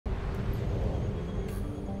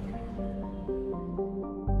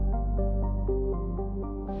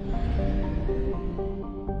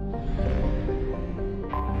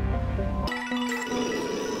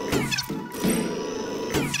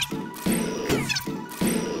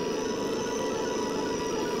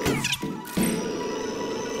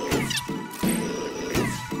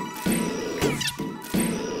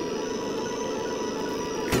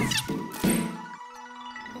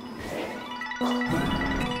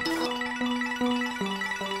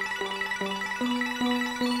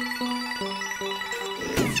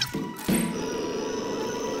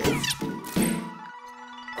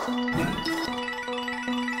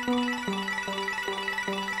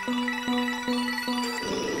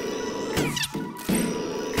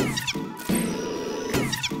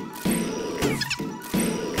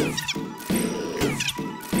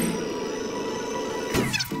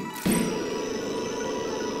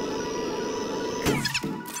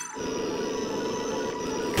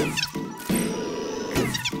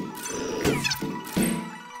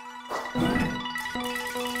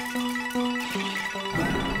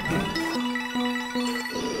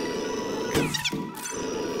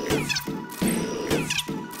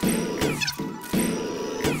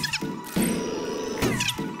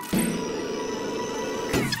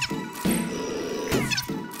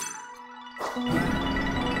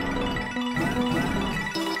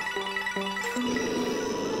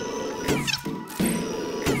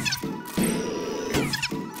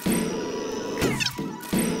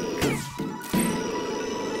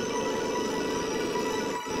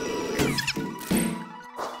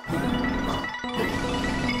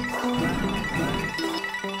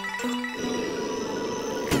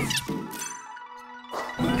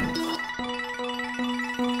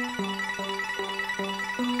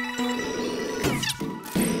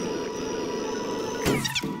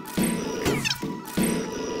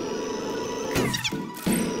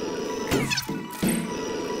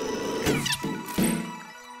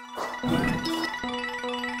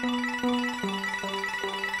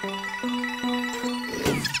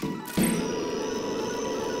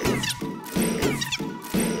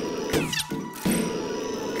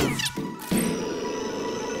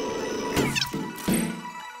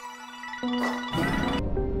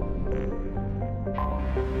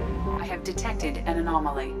Detected an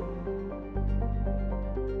anomaly.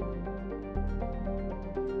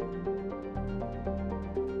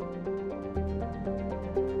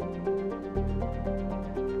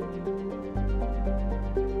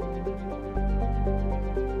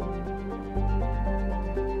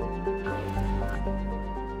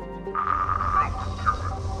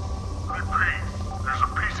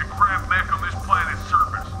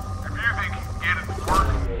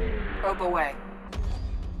 Probe away.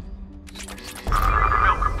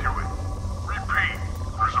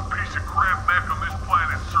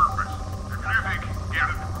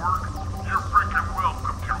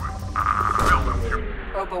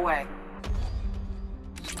 Away.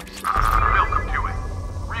 Welcome to it.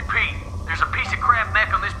 Repeat, there's a piece of crap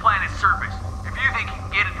mech on this planet's surface. If you think you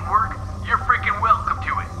can get it to work, you're freaking welcome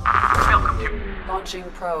to it. Welcome to it. Launching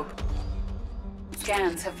probe.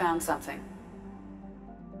 Scans have found something.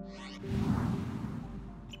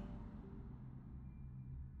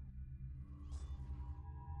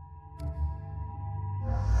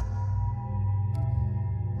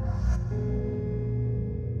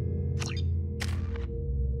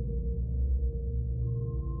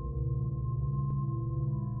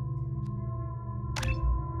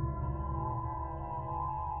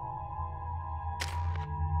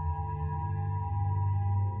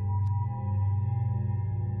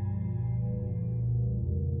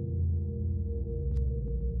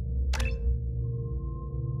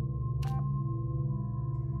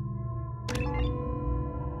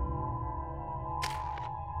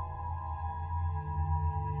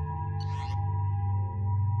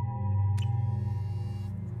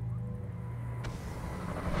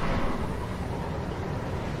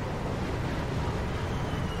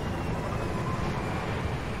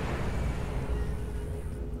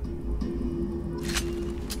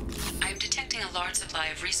 Supply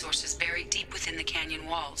of resources buried deep within the canyon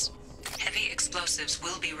walls. Heavy explosives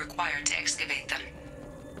will be required to excavate them.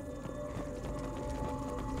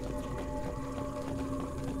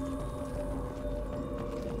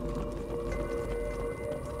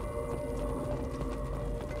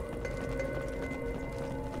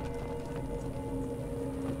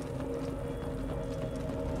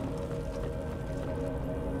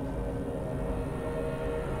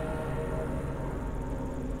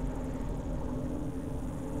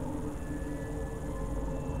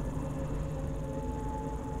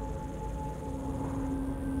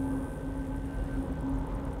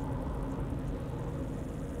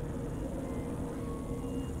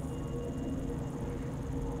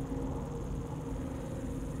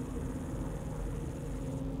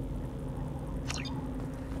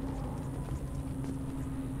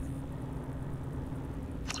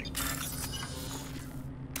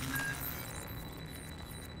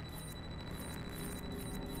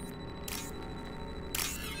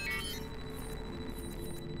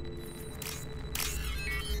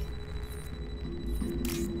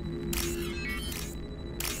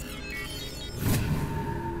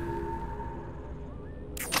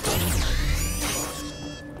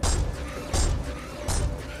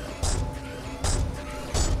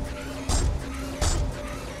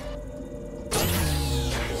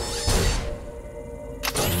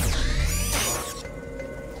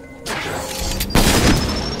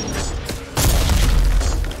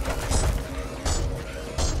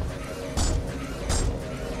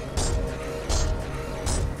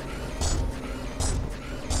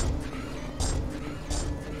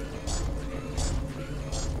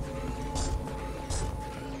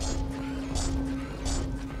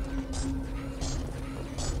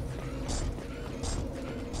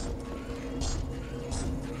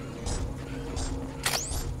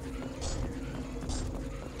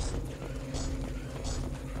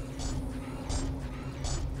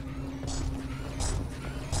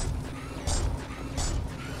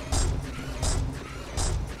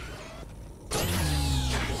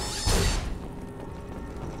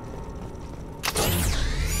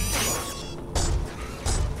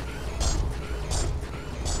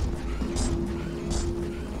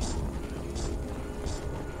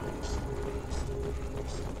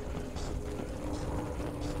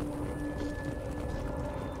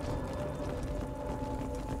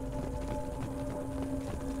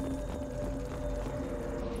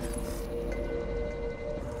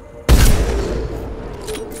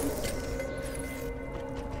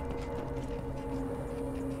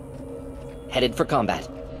 headed for combat.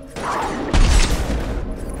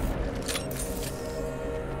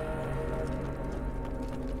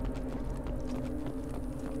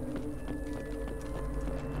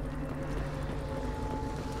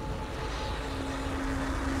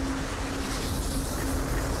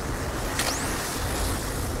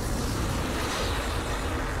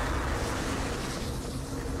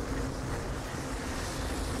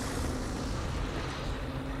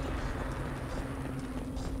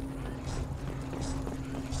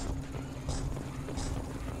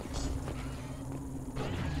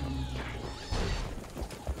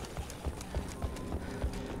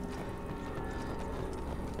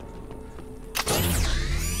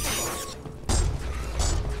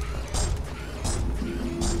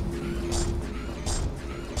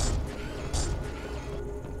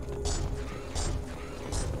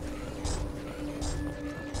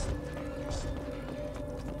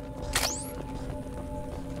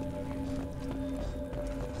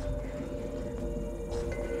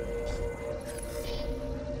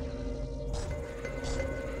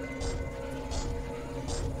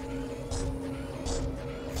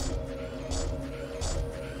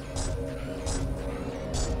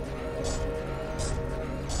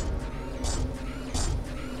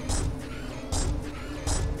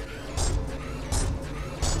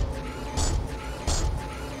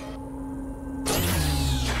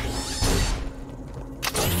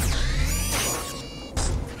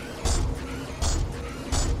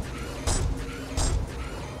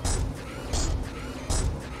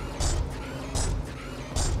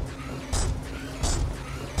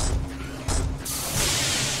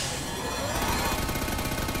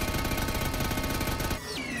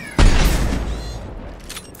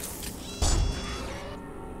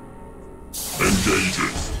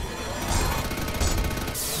 Engaging.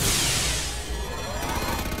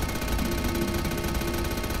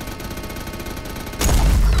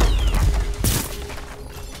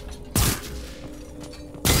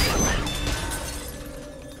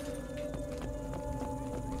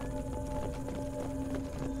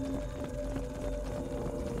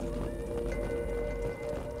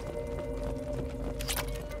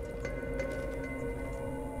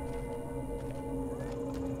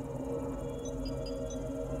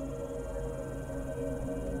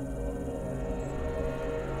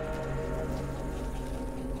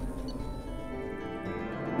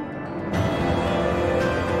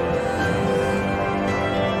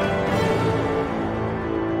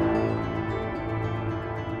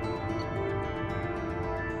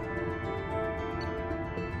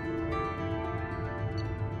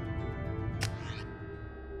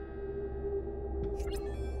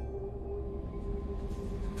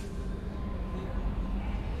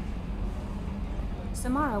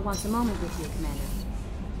 Samara wants a moment with you, Commander.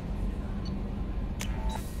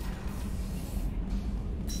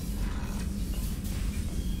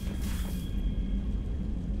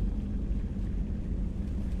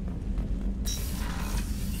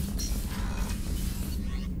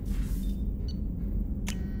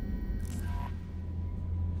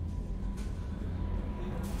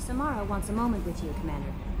 Samara wants a moment with you,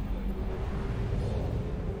 Commander.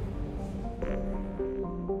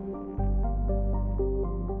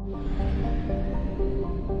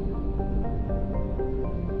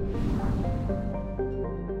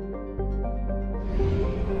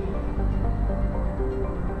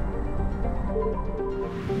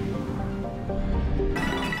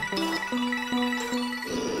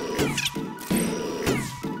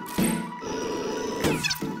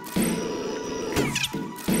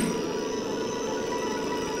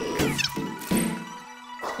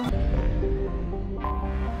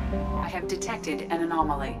 Detected an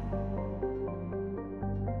anomaly.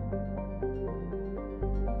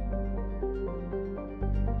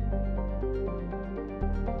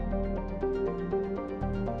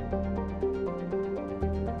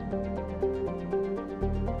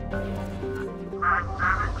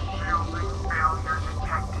 Magnetic shielding failure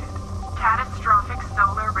detected. Catastrophic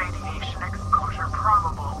solar radiation exposure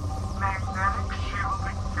probable. Magnetic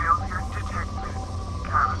shielding failure detected.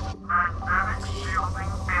 Magnetic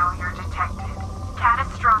shielding failure detected.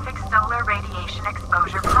 Catastrophic solar radiation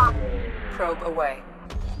exposure probable. Probe away.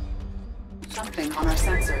 Something on our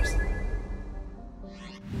sensors.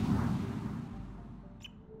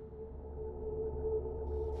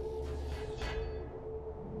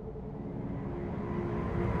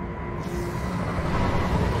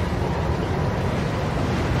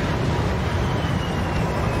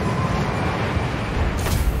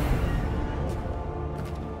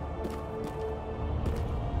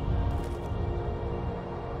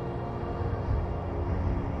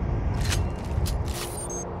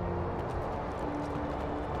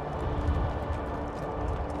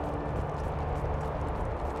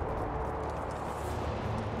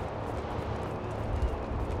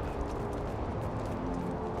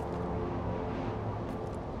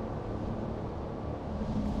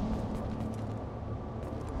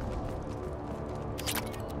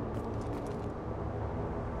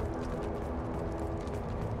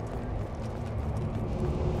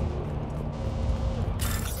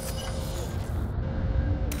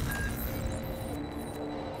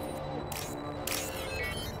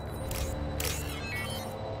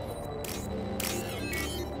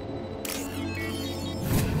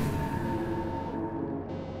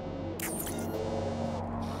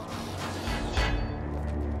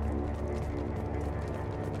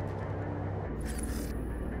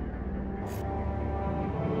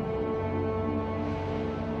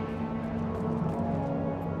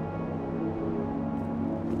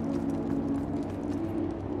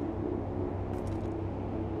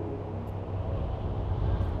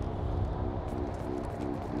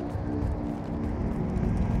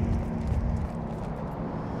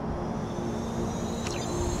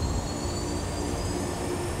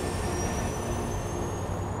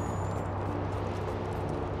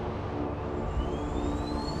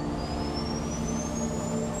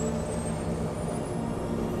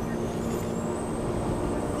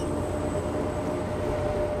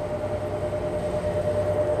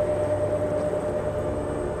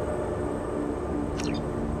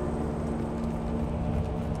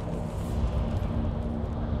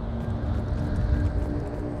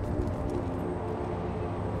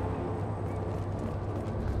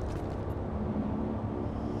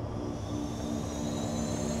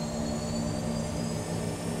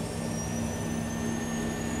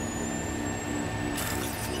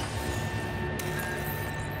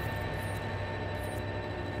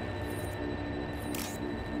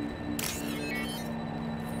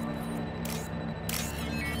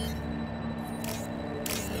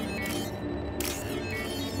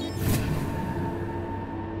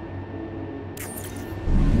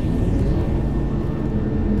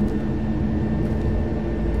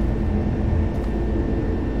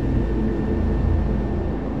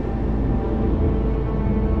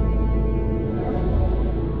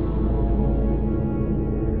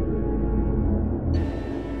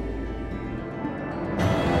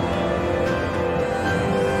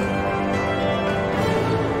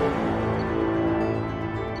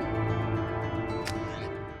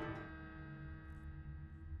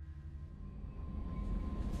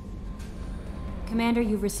 Commander,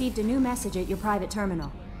 you've received a new message at your private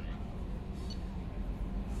terminal.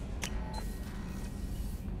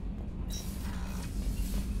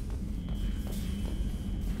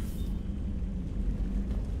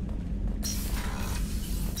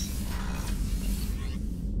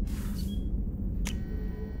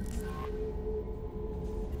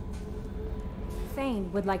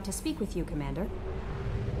 Thane would like to speak with you, Commander.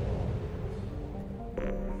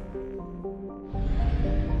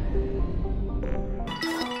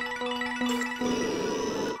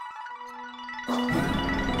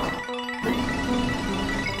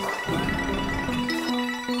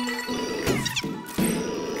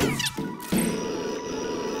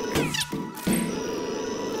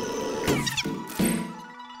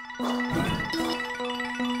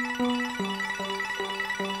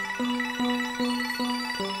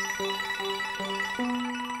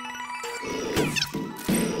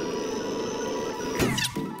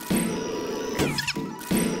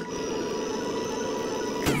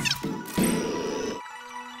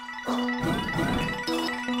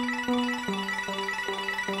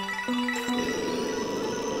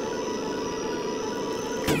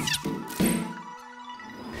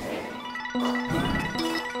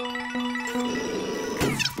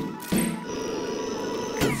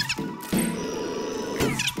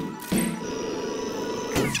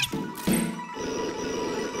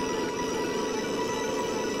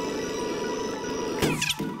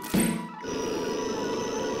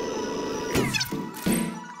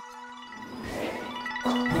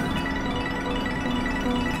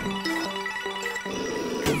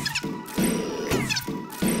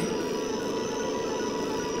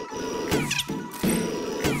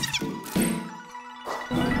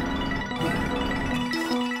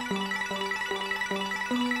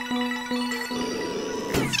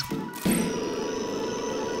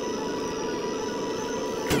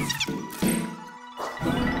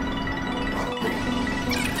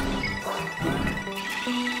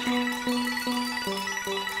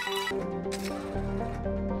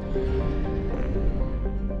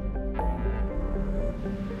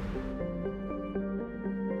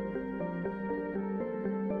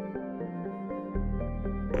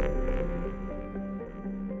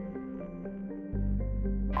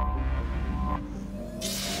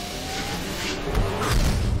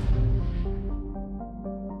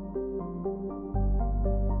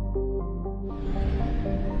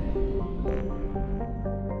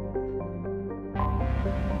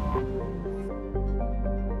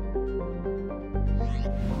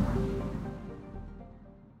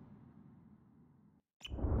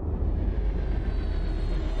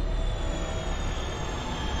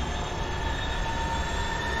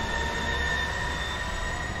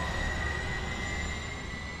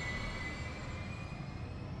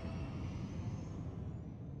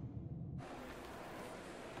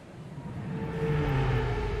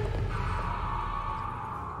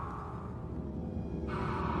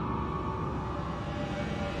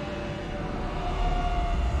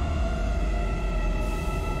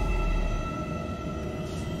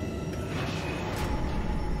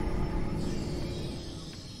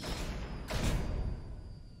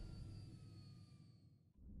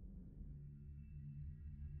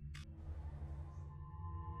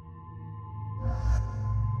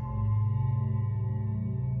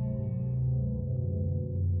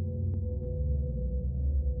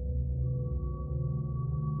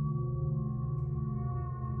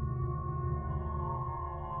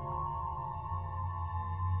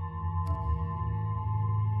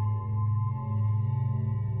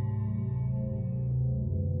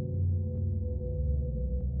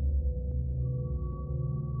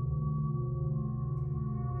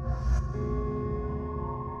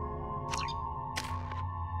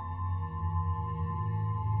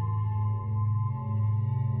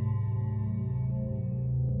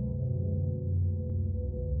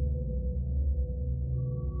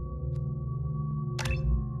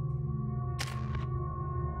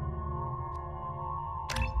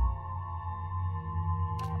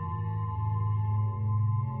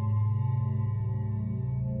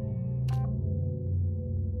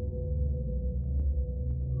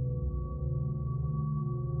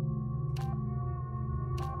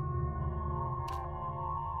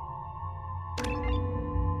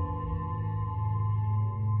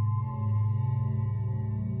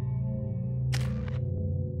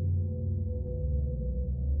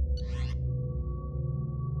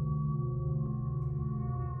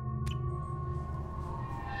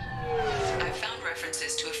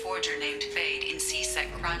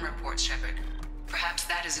 crime reports, Shepard. Perhaps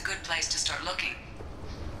that is a good place to start looking.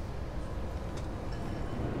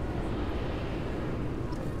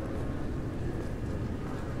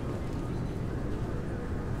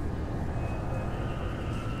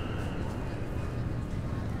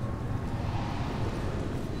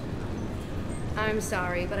 I'm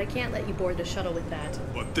sorry, but I can't let you board the shuttle with that.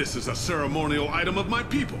 But this is a ceremonial item of my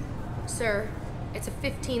people. Sir, it's a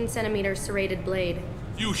 15-centimeter serrated blade.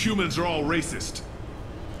 You humans are all racist.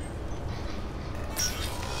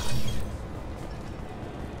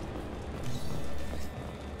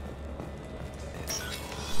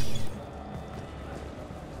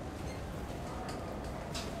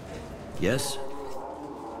 Yes?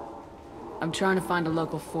 I'm trying to find a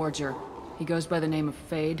local forger. He goes by the name of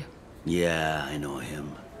Fade. Yeah, I know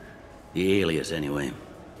him. The alias, anyway.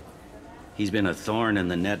 He's been a thorn in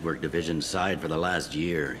the network division's side for the last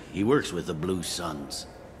year. He works with the Blue Suns.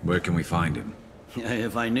 Where can we find him?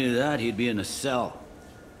 If I knew that, he'd be in a cell.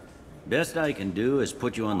 Best I can do is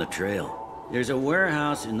put you on the trail. There's a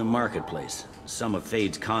warehouse in the marketplace. Some of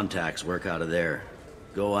Fade's contacts work out of there.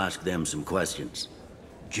 Go ask them some questions.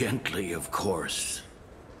 Gently, of course.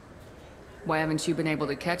 Why haven't you been able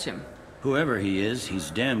to catch him? Whoever he is,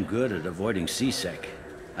 he's damn good at avoiding C-Sec.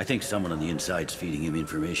 I think someone on the inside's feeding him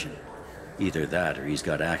information. Either that, or he's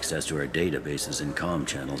got access to our databases and comm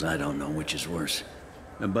channels. I don't know which is worse.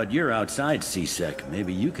 But you're outside C-Sec.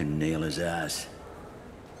 Maybe you can nail his ass.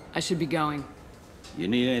 I should be going. You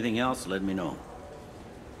need anything else, let me know.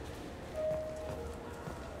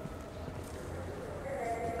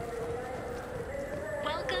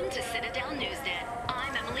 Welcome to Citadel Newsnet.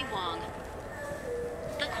 I'm Emily Wong.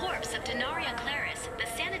 The corpse of Denaria Claris, the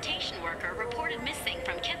sanitation worker reported missing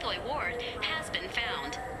from Kithoy Ward, has been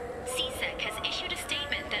found. CSEC has issued a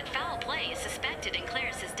statement that foul play is suspected in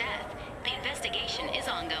Claris's death. The investigation is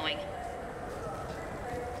ongoing.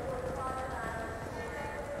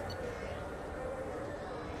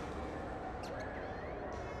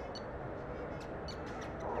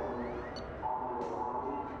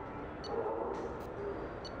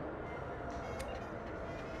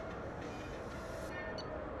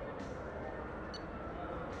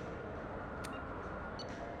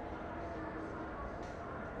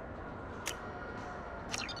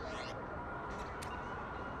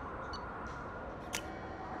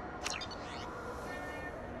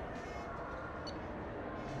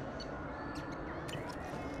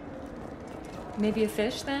 Maybe a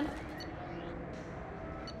fish, then?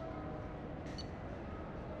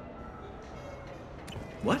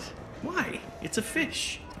 What? Why? It's a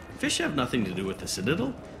fish. Fish have nothing to do with the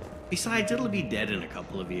Citadel. Besides, it'll be dead in a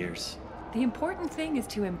couple of years. The important thing is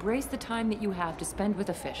to embrace the time that you have to spend with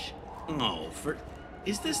a fish. Oh,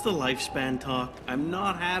 is this the lifespan talk? I'm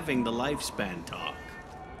not having the lifespan talk.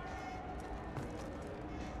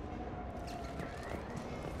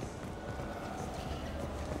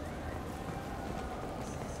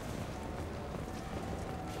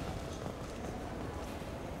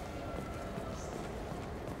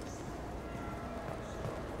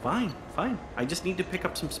 Fine. I just need to pick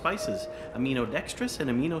up some spices. Aminodextrous and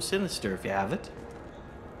aminosinister, if you have it.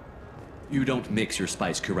 You don't mix your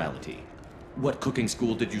spice chirality. What cooking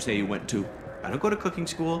school did you say you went to? I don't go to cooking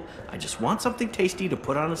school. I just want something tasty to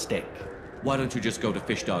put on a steak. Why don't you just go to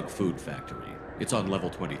Fish Dog Food Factory? It's on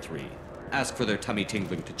level 23. Ask for their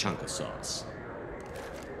tummy-tingling Tachanka sauce.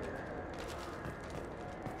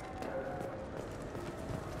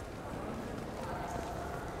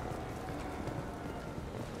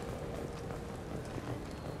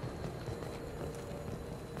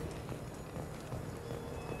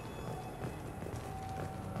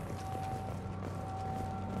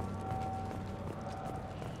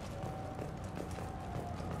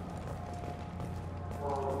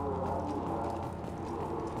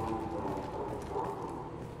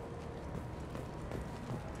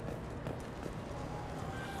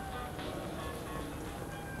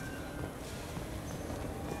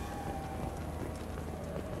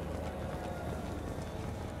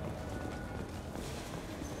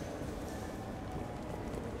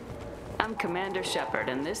 I'm Commander Shepard,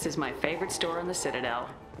 and this is my favorite store on the Citadel.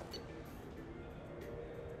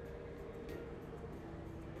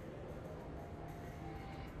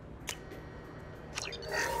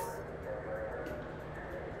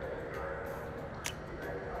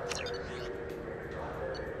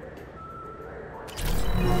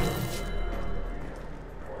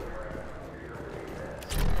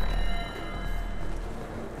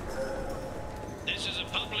 This is a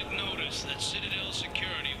public notice that Citadel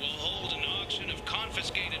Security will hold an auction of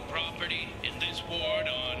confiscated property in this ward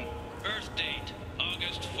on Earth date,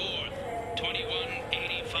 August 4th,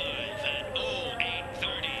 2185 at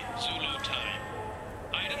 0830 Zulu time.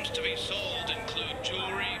 Items to be sold include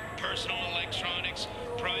jewelry, personal electronics,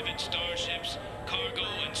 private starships, cargo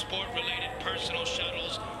and sport-related personal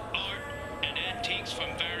shuttles, art, and antiques from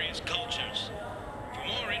various cultures. For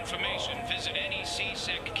more information, visit any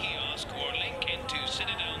CSEC kiosk or link into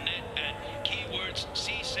CitadelNet at keyword Reports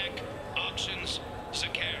C-Sec, Auctions,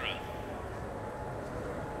 Sakara.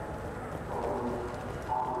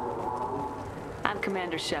 I'm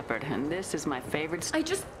Commander Shepard, and this is my favorite...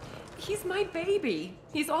 He's my baby.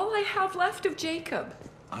 He's all I have left of Jacob.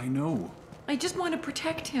 I know. I just want to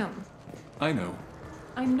protect him. I know.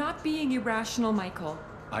 I'm not being irrational, Michael.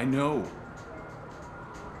 I know.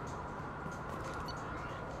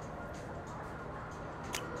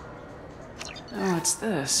 Oh, it's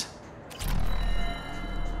this.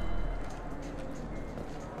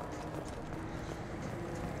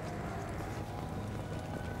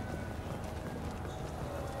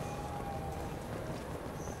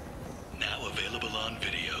 Now available on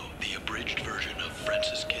video, the abridged version of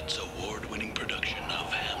Francis Kidd's award-winning production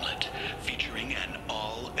of Hamlet, featuring an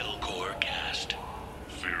all-Elcor cast.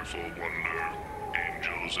 Fearful wonder,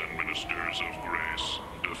 angels and ministers of grace,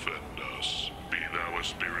 defend us. Be thou a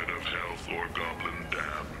spirit of health or goblin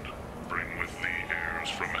damned. Bring with thee airs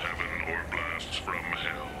from heaven or blasts from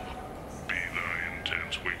hell. Be thy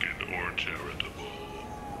intents wicked or charitable.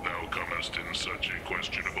 Thou comest in such a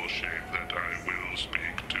questionable shape that I will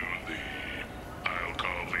speak to thee. I'll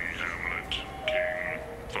call thee Hamlet, King,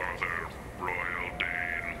 Father, Royal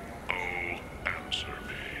Dane. Oh, answer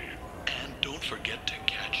me. And don't forget to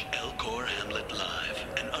catch Elcor Hamlet live,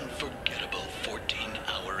 an unforgettable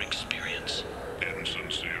 14-hour experience.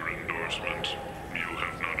 Insincere endorsement. You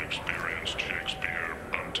have not experienced Shakespeare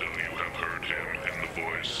until you have heard him in the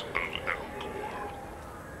voice of Elcor.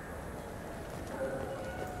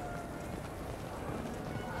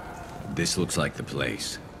 This looks like the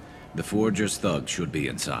place. The Forger's thugs should be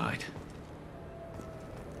inside.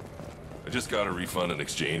 I just got a refund and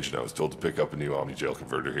exchange, and I was told to pick up a new Omni-Jail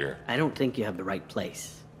converter here. I don't think you have the right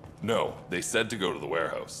place. No, they said to go to the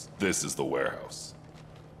warehouse. This is the warehouse.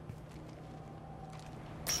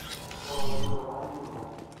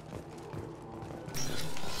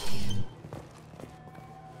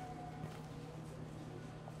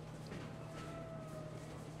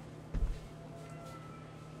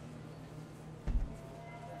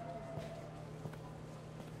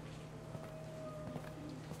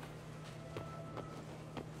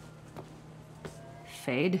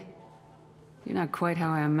 Fade? You're not quite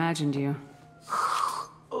how I imagined you.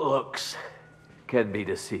 Looks can be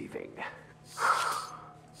deceiving.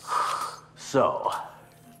 So,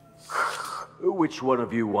 which one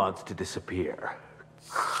of you wants to disappear?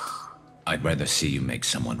 I'd rather see you make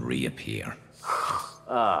someone reappear.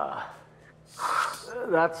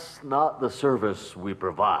 That's not the service we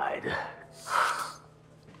provide.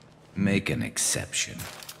 Make an exception.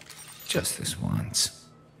 Just this once.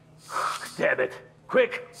 Damn it!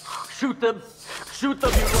 Quick! Shoot them! Shoot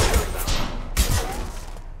them, you little...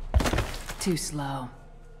 Too slow.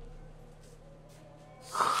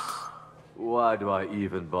 Why do I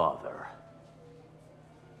even bother?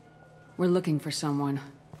 We're looking for someone.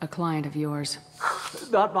 A client of yours.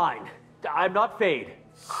 Not mine. I'm not Fade.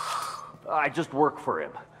 I just work for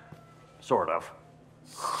him. Sort of.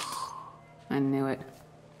 I knew it.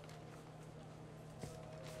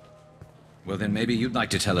 Well, then maybe you'd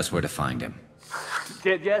like to tell us where to find him.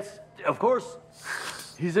 Yes, of course.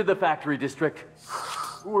 He's in the factory district.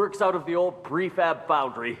 Works out of the old prefab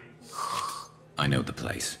foundry. I know the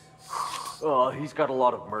place. Oh, he's got a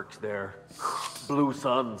lot of mercs there. Blue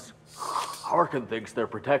Suns. Harkin thinks they're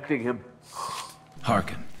protecting him.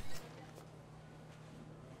 Harkin?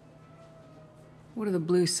 What do the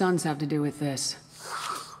Blue Suns have to do with this?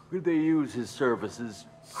 They use his services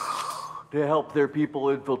to help their people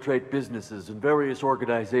infiltrate businesses and various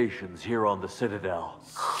organizations here on the Citadel.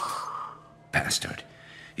 Bastard.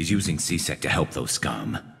 He's using C-Sec to help those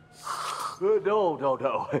scum.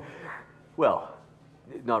 No. Well,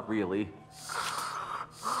 not really.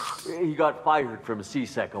 He got fired from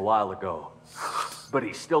C-Sec a while ago, but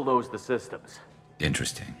he still knows the systems.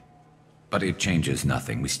 Interesting. But it changes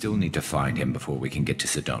nothing. We still need to find him before we can get to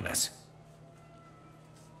Sedonis.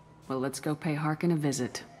 Well, let's go pay Harkin a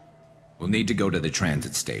visit. We'll need to go to the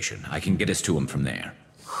transit station. I can get us to him from there.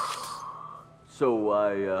 So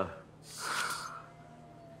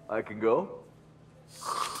I can go?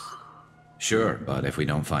 Sure, but if we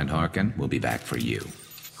don't find Harkin, we'll be back for you.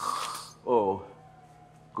 Oh,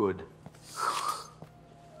 good.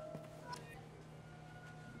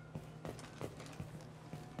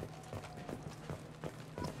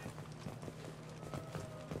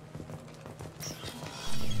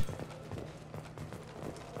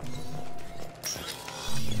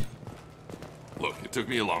 Look, it took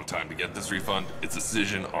me a long time to get this refund. It's a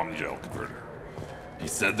Cision Omni-Jail converter. He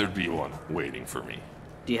said there'd be one waiting for me.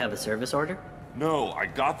 Do you have a service order? No, I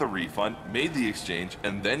got the refund, made the exchange,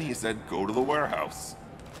 and then he said go to the warehouse.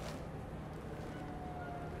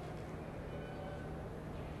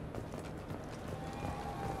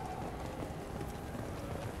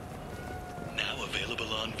 Now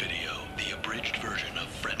available on video, the abridged version of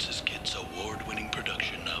Francis Kidd's award-winning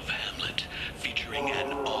production of Hamlet, featuring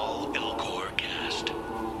an all-Elcor cast.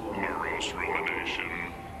 Morose rumination.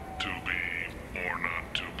 To be or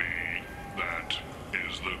not to be, that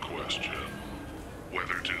is the question.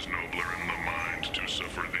 Whether 'tis nobler in the mind to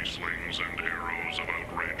suffer the slings and arrows of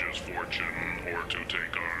outrageous fortune, or to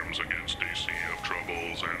take arms against a sea of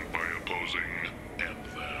troubles and by opposing, end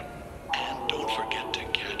them. And don't forget to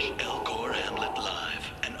catch Elcor Hamlet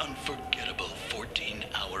live, an unforgettable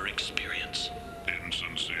 14-hour experience. In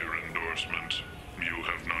sincere endorsement, you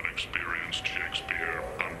have not experienced Shakespeare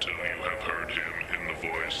until you have heard him in the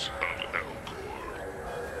voice of Elcor.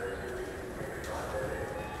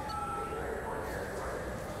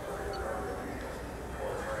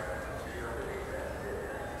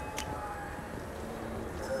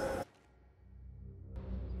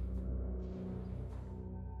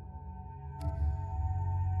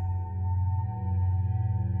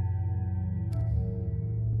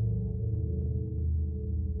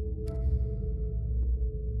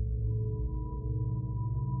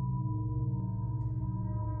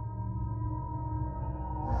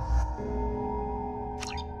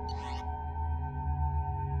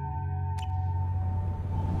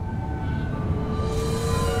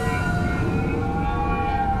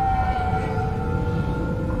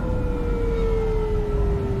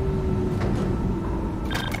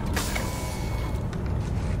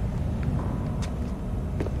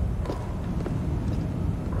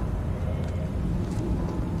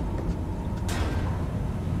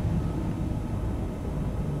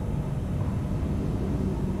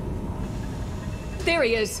 There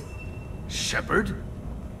he is. Shepard?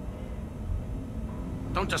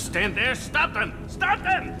 Don't just stand there. Stop them! Stop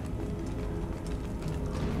them!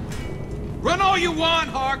 Run all you want,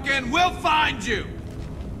 Harkin. We'll find you.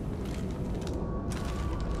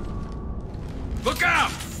 Look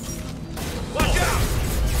out! Watch out!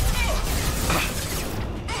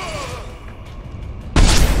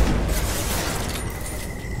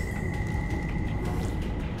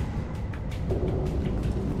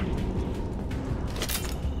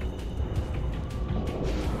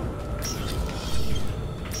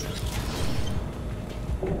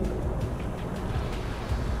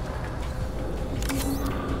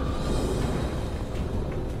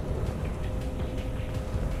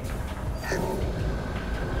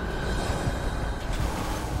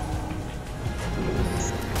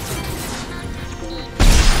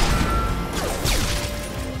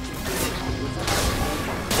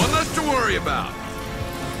 About.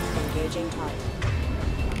 Engaging target.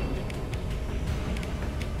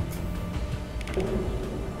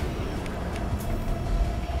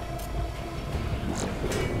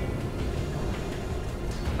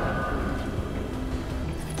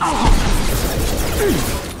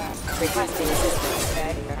 Requesting assistance.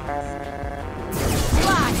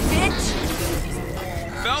 Fly, bitch!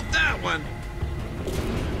 Felt that one.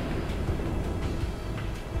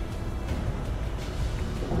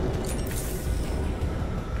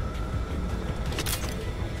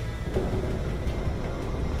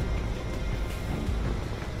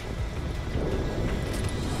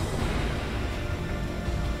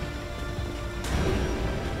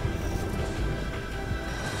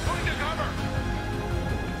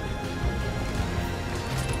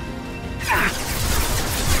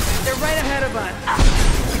 Right ahead of us.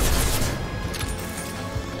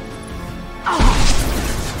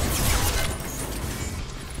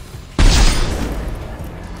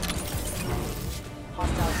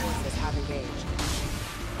 Hostile forces have engaged.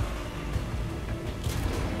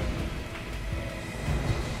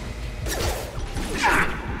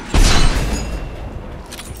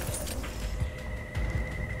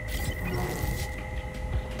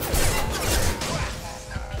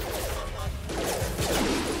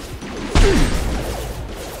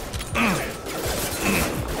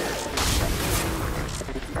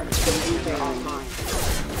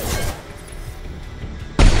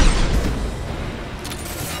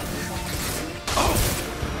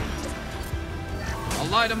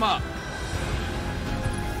 Light them up.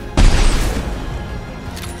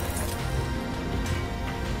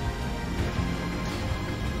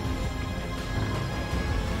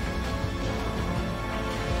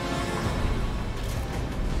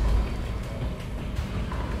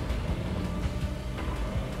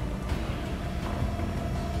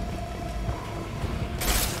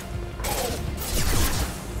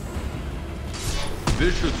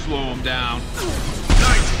 This should slow them down.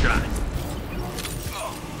 Nice shot.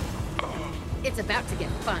 It's about to get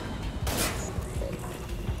fun.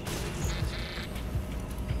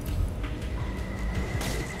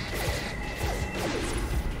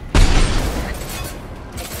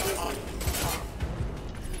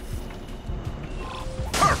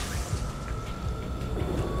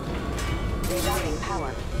 Rerouting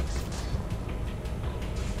power.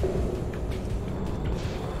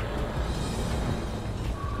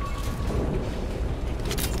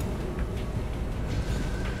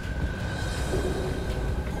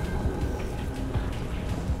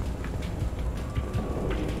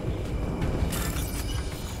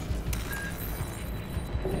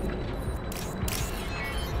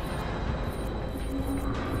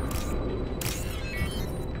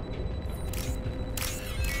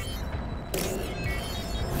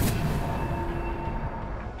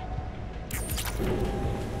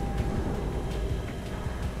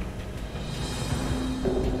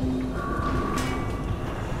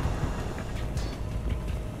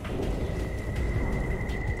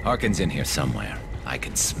 Harkin's in here somewhere. I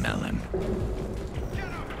can smell him.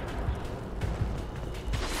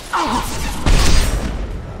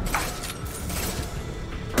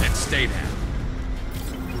 And stay down.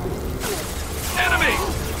 Enemy!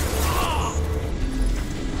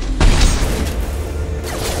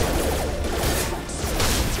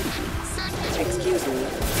 Excuse me.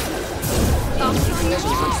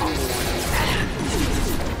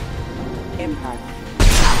 Impact.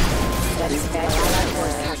 That is bad. Allied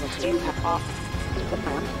force casualty. Impact off.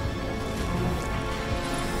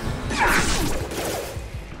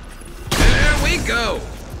 There we go!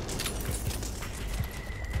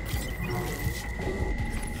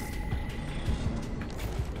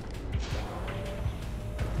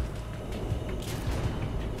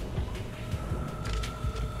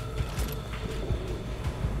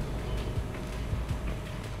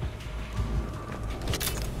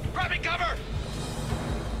 Grabbing cover!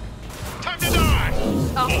 Time to die!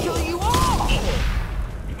 I'll kill you all!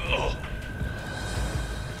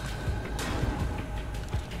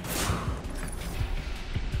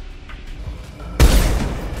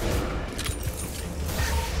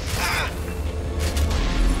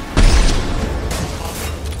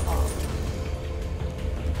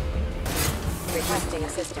 Requesting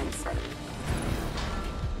assistance.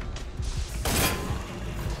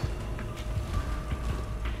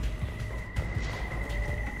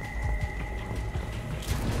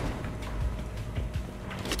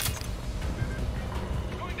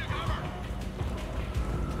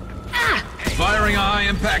 Firing a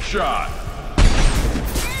high-impact shot.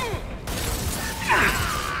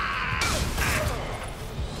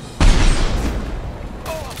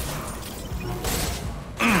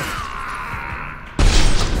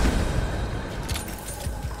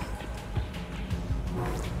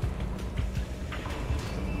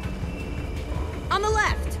 On the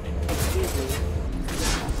left! Excuse me.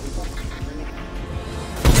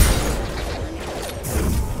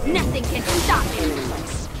 Nothing can stop him!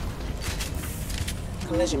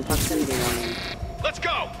 Collision proximity warning. Let's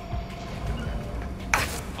go!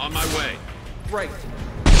 On my way. Right.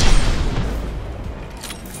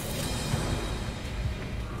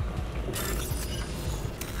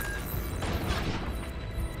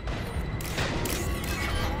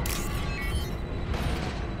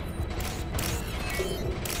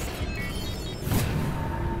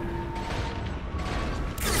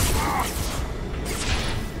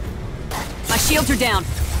 My shields are down.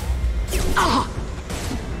 Ah!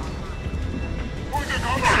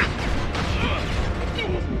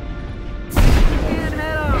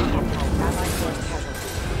 Allied force casualty.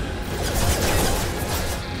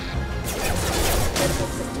 Critical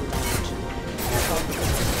system damage.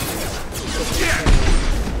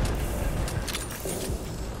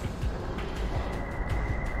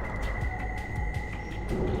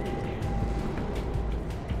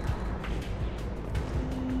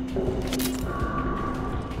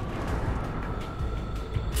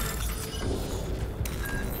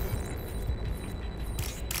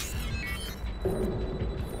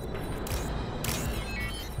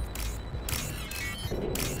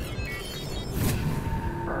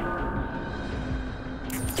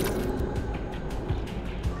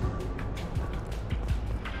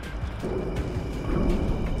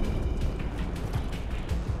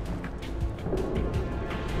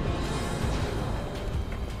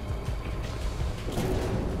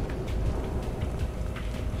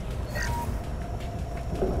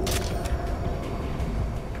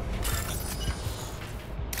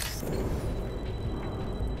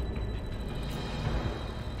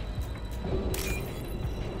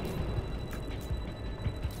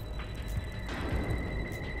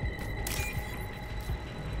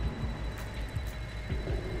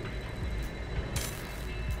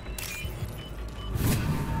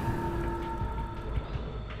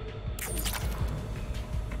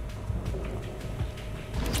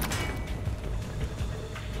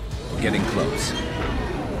 Getting close.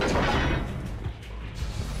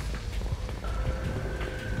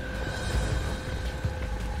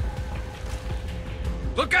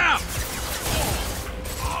 Look out!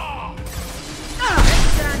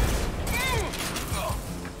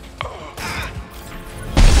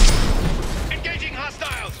 Engaging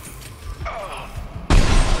hostiles!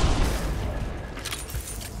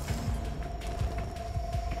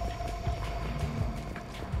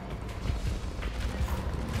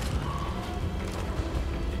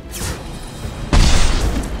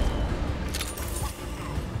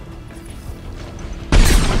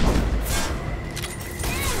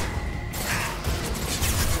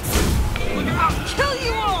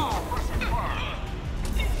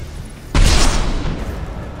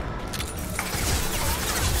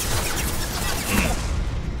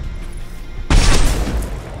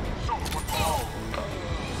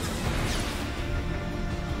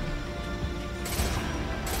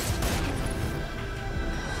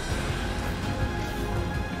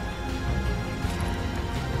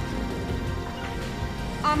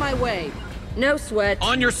 On my way. No sweat.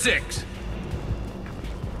 On your 6.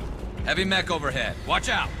 Heavy mech overhead. Watch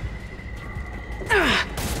out.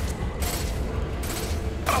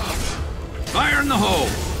 Fire in the hole.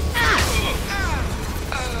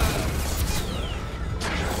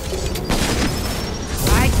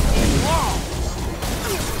 Right in wall.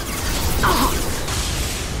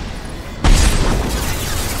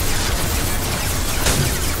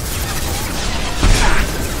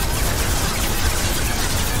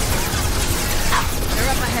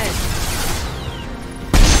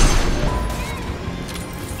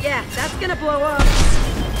 Yeah, that's gonna blow up.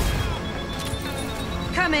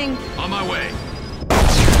 Coming. On my way.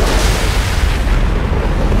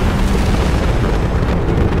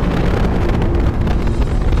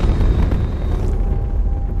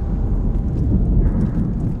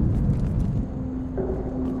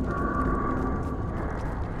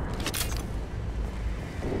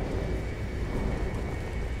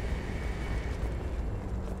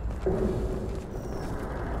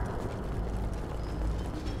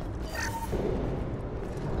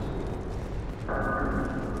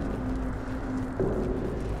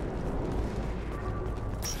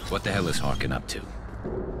 What the hell is Harkin up to?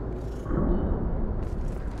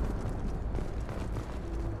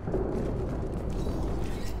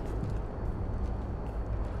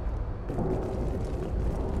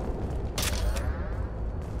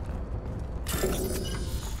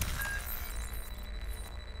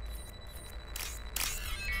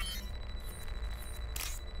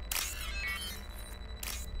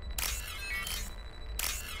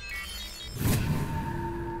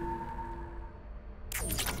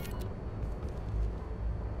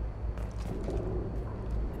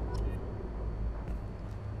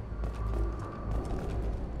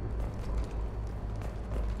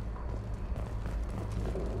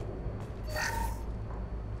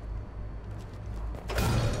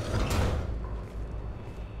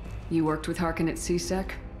 You worked with Harkin at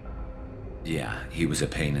CSEC? Yeah, he was a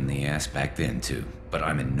pain in the ass back then too, but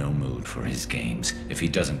I'm in no mood for his games. If he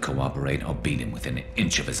doesn't cooperate, I'll beat him within an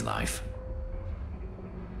inch of his life.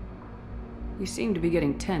 You seem to be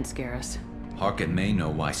getting tense, Garrus. Harkin may know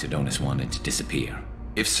why Sidonis wanted to disappear.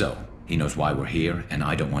 If so, he knows why we're here, and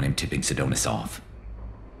I don't want him tipping Sidonis off.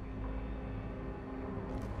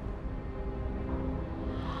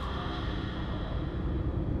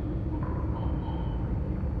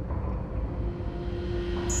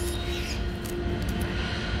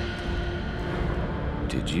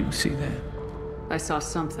 Did you see that? I saw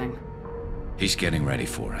something. He's getting ready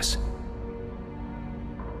for us.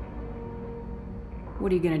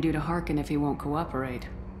 What are you gonna do to Harkin if he won't cooperate?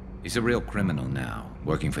 He's a real criminal now,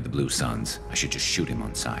 working for the Blue Suns. I should just shoot him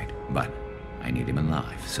on sight. But I need him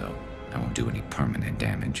alive, so I won't do any permanent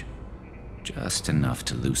damage. Just enough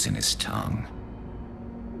to loosen his tongue.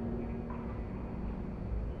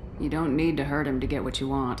 You don't need to hurt him to get what you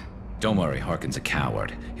want. Don't worry, Harkin's a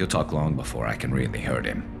coward. He'll talk long before I can really hurt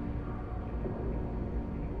him.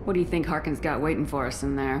 What do you think Harkin's got waiting for us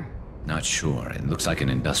in there? Not sure. It looks like an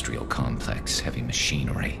industrial complex. Heavy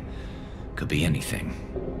machinery. Could be anything.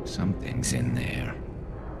 Something's in there.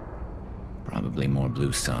 Probably more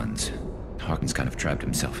Blue Suns. Harkin's kind of trapped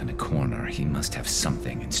himself in a corner. He must have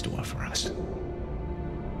something in store for us.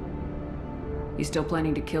 You still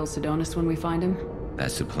planning to kill Sidonis when we find him?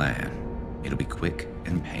 That's the plan. It'll be quick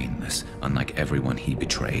and painless, unlike everyone he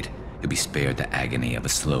betrayed. He'll be spared the agony of a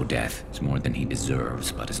slow death. It's more than he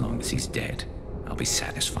deserves, but as long as he's dead, I'll be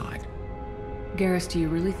satisfied. Garrus, do you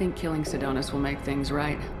really think killing Sidonis will make things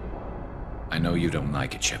right? I know you don't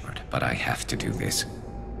like it, Shepard, but I have to do this.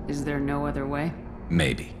 Is there no other way?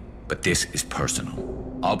 Maybe, but this is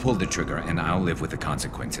personal. I'll pull the trigger and I'll live with the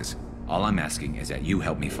consequences. All I'm asking is that you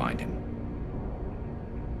help me find him.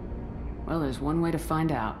 Well, there's one way to find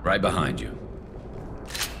out. Right behind you.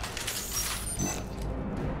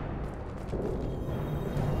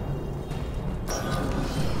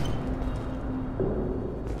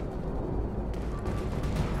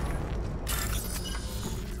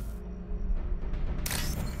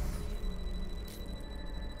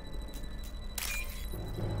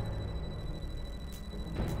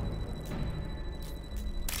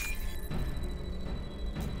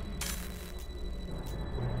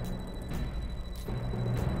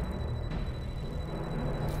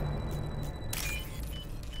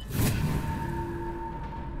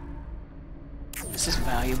 This is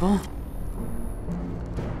valuable.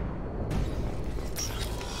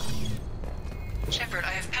 Shepard,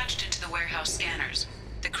 I have patched into the warehouse scanners.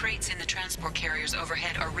 The crates in the transport carriers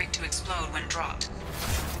overhead are rigged to explode when dropped.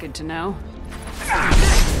 Good to know.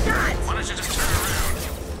 Why don't you just turn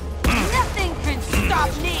around? Nothing can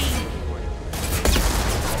stop me!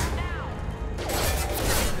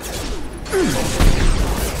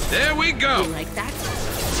 There we go! You like that?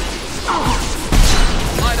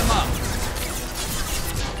 Light him up.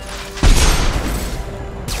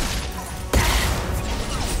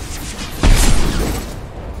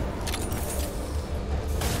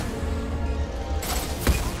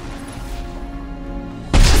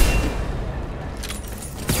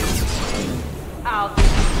 I'll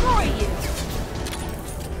destroy you!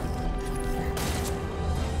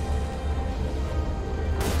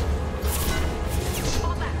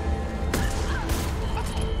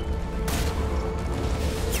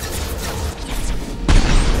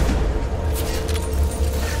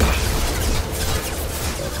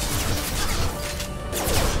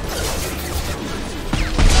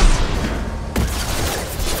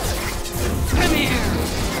 Come here!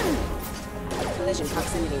 Collision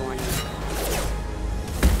proximity warning.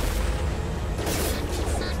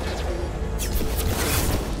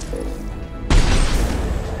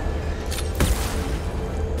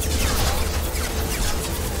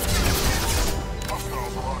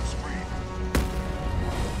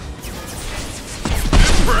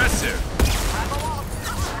 Impressive!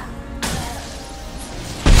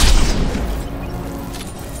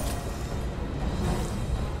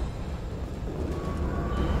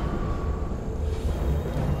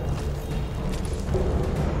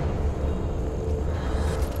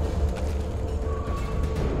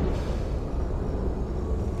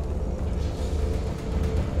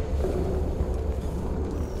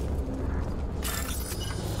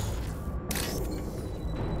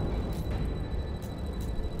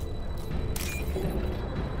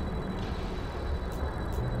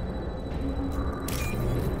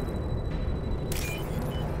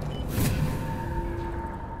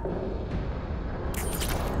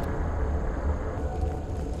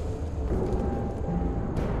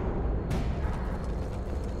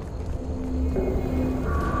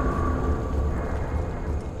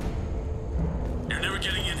 You're never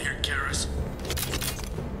getting in here, Garrus.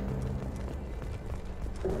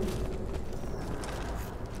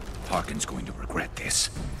 Harkin's going to regret this.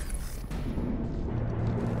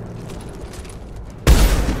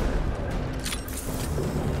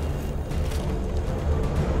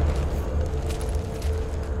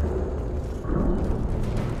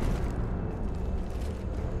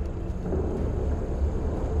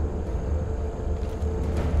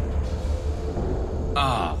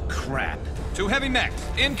 Oh, crap. Two heavy mechs,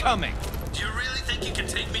 incoming! Do you really think you can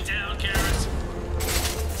take me down, Garrus?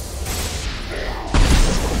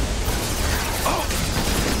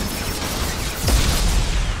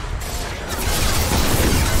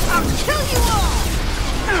 I'll kill you all!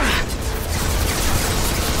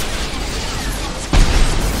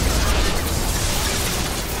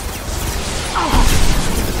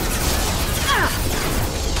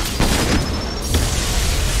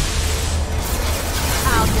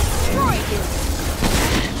 I'll destroy you!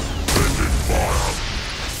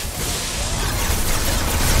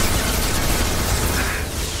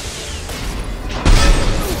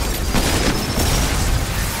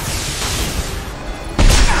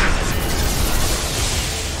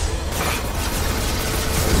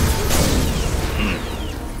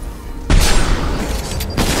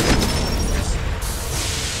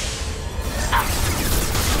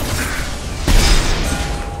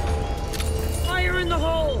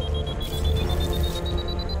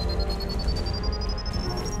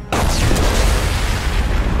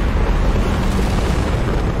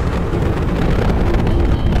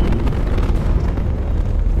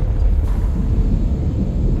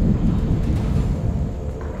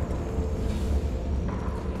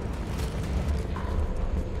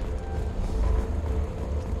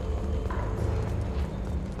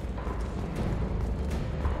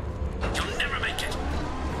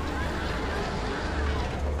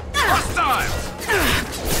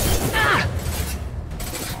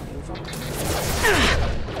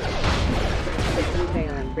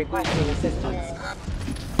 Requesting assistance.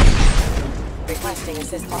 Requesting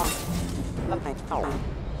assistance. Okay. Oh.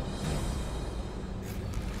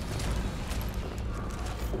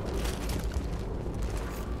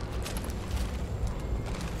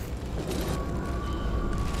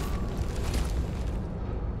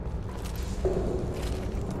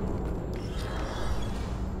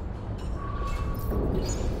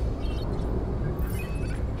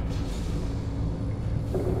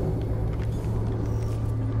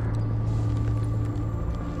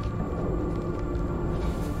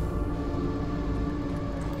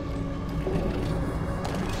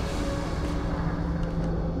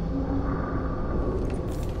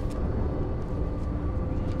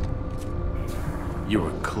 You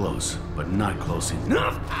were close, but not close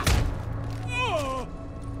enough.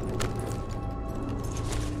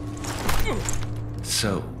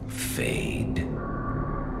 So, Fade.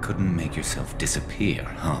 Couldn't make yourself disappear,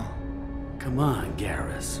 huh? Come on,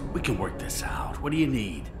 Garrus. We can work this out. What do you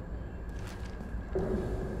need?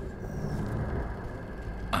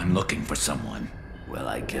 I'm looking for someone. Well,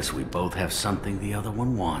 I guess we both have something the other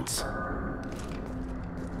one wants.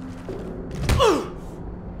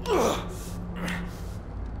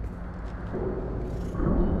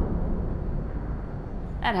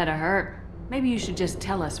 That had to hurt. Maybe you should just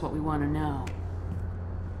tell us what we want to know.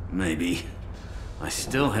 Maybe. I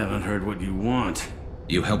still haven't heard what you want.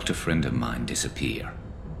 You helped a friend of mine disappear.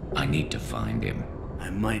 I need to find him.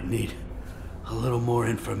 I might need a little more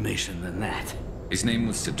information than that. His name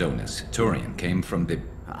was Sidonus. Turian came from the...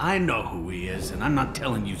 I know who he is, and I'm not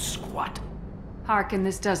telling you squat. Harkin,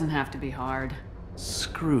 this doesn't have to be hard.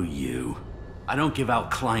 Screw you. I don't give out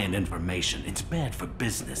client information. It's bad for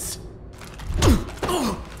business.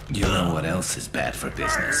 You know what else is bad for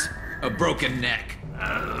business? A broken neck.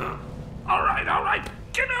 All right.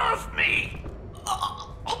 Get off me!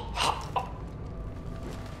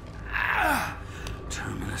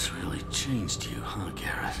 Terminus really changed you, huh,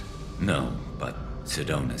 Garrus? No, but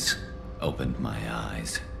Sidonus opened my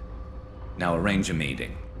eyes. Now arrange a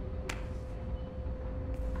meeting.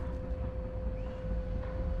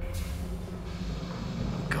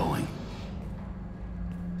 Going.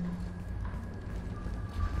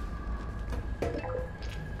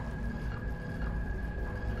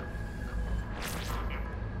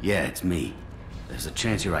 Yeah, it's me. There's a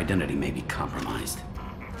chance your identity may be compromised.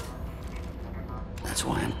 That's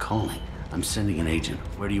why I'm calling. I'm sending an agent.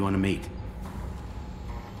 Where do you want to meet?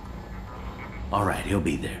 All right, he'll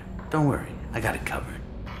be there. Don't worry, I got it covered.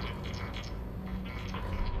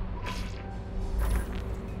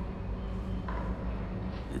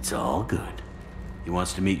 It's all good. He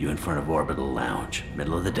wants to meet you in front of Orbital Lounge,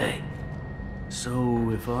 middle of the day. So,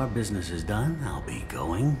 if our business is done, I'll be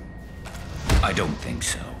going. I don't think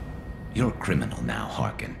so. You're a criminal now,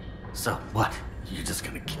 Harkin. So what? You're just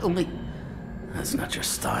gonna kill me? That's not your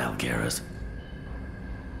style, Garrus.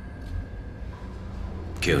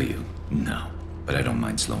 Kill you? No. But I don't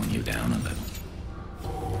mind slowing you down a little.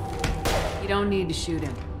 You don't need to shoot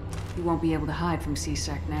him. He won't be able to hide from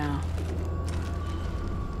C-Sec now.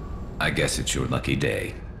 I guess it's your lucky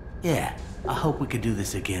day. Yeah, I hope we can do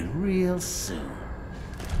this again real soon.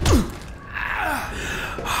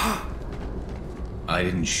 I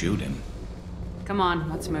didn't shoot him. Come on,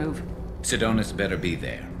 let's move. Sidonus better be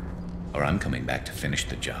there, or I'm coming back to finish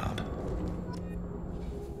the job.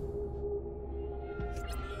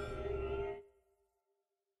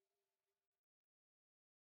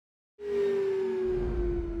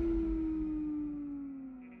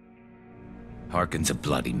 Harkin's a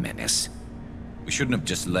bloody menace. We shouldn't have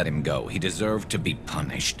just let him go. He deserved to be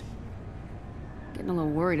punished. Getting a little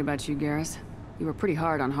worried about you, Garrus. You were pretty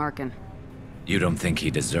hard on Harkin. You don't think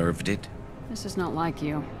he deserved it? This is not like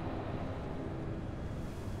you.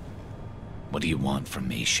 What do you want from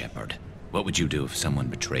me, Shepard? What would you do if someone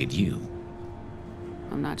betrayed you?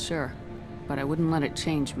 I'm not sure, but I wouldn't let it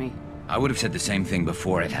change me. I would have said the same thing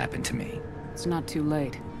before it happened to me. It's not too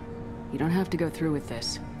late. You don't have to go through with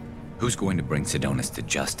this. Who's going to bring Sidonus to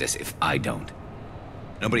justice if I don't?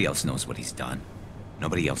 Nobody else knows what he's done.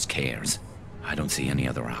 Nobody else cares. I don't see any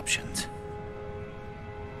other options.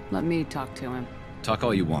 Let me talk to him. Talk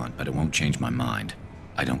all you want, but it won't change my mind.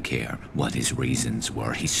 I don't care what his reasons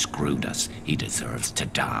were. He screwed us. He deserves to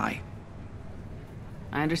die.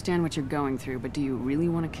 I understand what you're going through, but do you really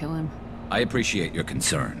want to kill him? I appreciate your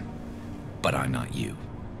concern, but I'm not you.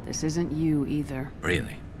 This isn't you either.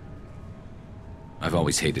 Really? I've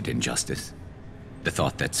always hated injustice. The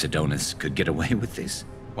thought that Sidonus could get away with this?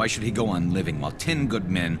 Why should he go on living while 10 good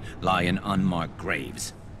men lie in unmarked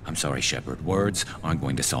graves? I'm sorry, Shepard. Words aren't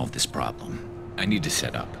going to solve this problem. I need to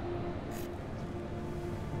set up.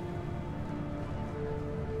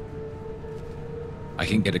 I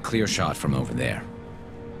can get a clear shot from over there.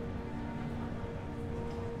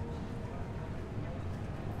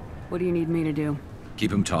 What do you need me to do?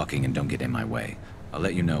 Keep him talking and don't get in my way. I'll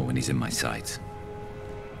let you know when he's in my sights.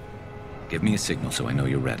 Give me a signal so I know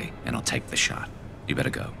you're ready, and I'll take the shot. You better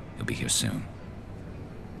go. He'll be here soon.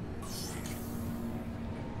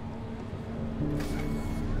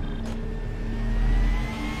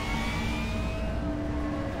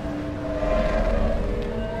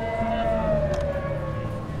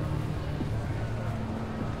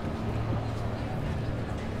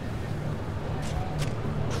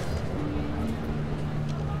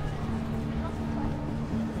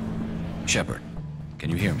 Shepard, can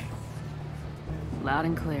you hear me? Loud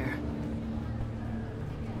and clear.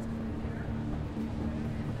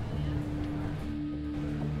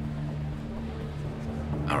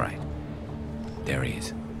 All right. There he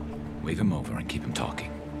is. Wave him over and keep him talking.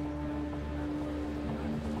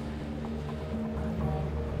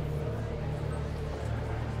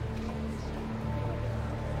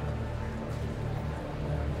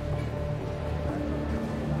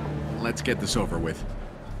 Let's get this over with.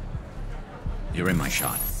 You're in my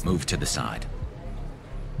shot. Move to the side.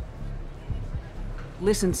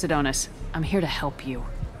 Listen, Sidonis. I'm here to help you.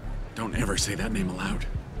 Don't ever say that name aloud.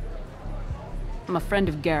 I'm a friend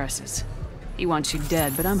of Garrus's. He wants you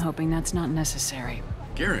dead, but I'm hoping that's not necessary.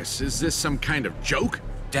 Garrus, is this some kind of joke?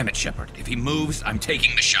 Damn it, Shepard. If he moves, I'm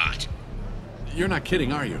taking the shot. You're not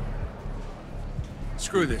kidding, are you?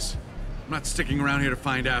 Screw this. I'm not sticking around here to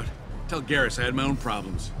find out. Tell Garrus I had my own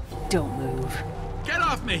problems. Don't move. Get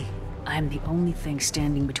off me! I'm the only thing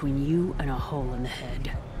standing between you and a hole in the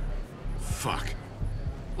head. Fuck.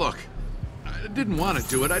 Look, I didn't want to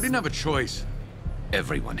do it. I didn't have a choice.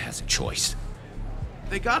 Everyone has a choice.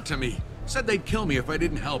 They got to me. Said they'd kill me if I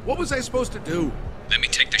didn't help. What was I supposed to do? Let me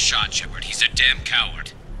take the shot, Shepard. He's a damn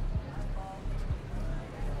coward.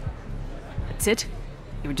 That's it?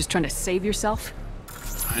 You were just trying to save yourself?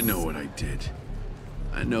 I know what I did.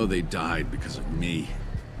 I know they died because of me.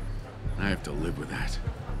 I have to live with that.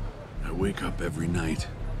 I wake up every night,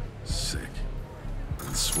 sick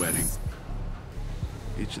and sweating.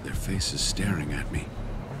 Each of their faces staring at me,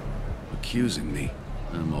 accusing me.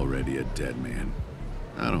 I'm already a dead man.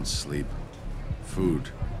 I don't sleep. Food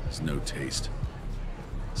has no taste.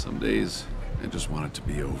 Some days, I just want it to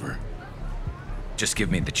be over. Just give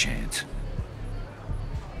me the chance.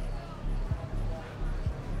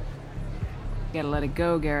 You gotta let it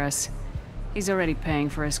go, Garrus. He's already paying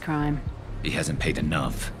for his crime. He hasn't paid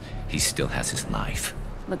enough. He still has his life.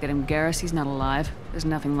 Look at him, Garrus. He's not alive. There's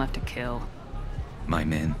nothing left to kill. My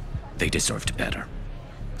men, they deserved better.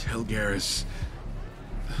 Tell Garrus...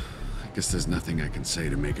 I guess there's nothing I can say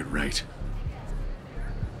to make it right.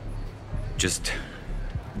 Just...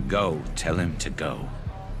 go. Tell him to go.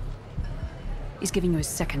 He's giving you a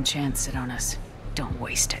second chance, Sidonis. Don't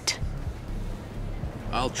waste it.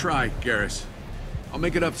 I'll try, Garrus. I'll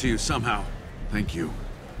make it up to you somehow. Thank you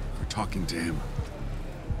for talking to him.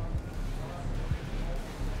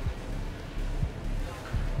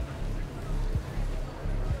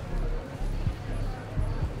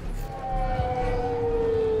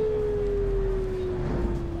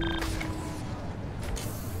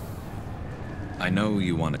 I know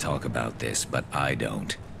you want to talk about this, but I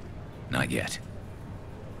don't. Not yet.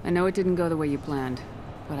 I know it didn't go the way you planned,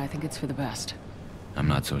 but I think it's for the best. I'm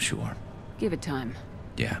not so sure. Give it time.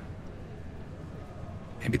 Yeah.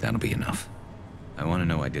 Maybe that'll be enough. I want to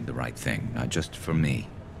know I did the right thing, not just for me.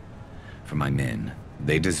 For my men.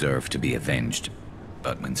 They deserve to be avenged.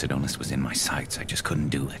 But when Sidonis was in my sights, I just couldn't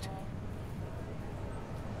do it.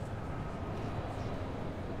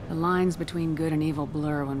 The lines between good and evil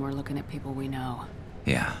blur when we're looking at people we know.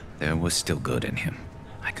 Yeah, there was still good in him.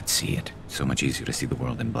 I could see it. So much easier to see the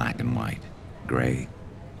world in black and white. Gray.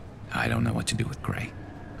 I don't know what to do with gray.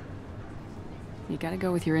 You gotta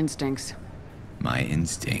go with your instincts. My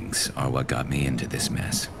instincts are what got me into this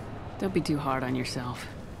mess. Don't be too hard on yourself.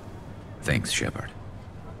 Thanks, Shepard.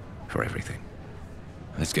 For everything.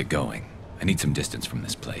 Let's get going. I need some distance from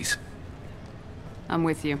this place. I'm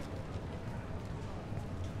with you.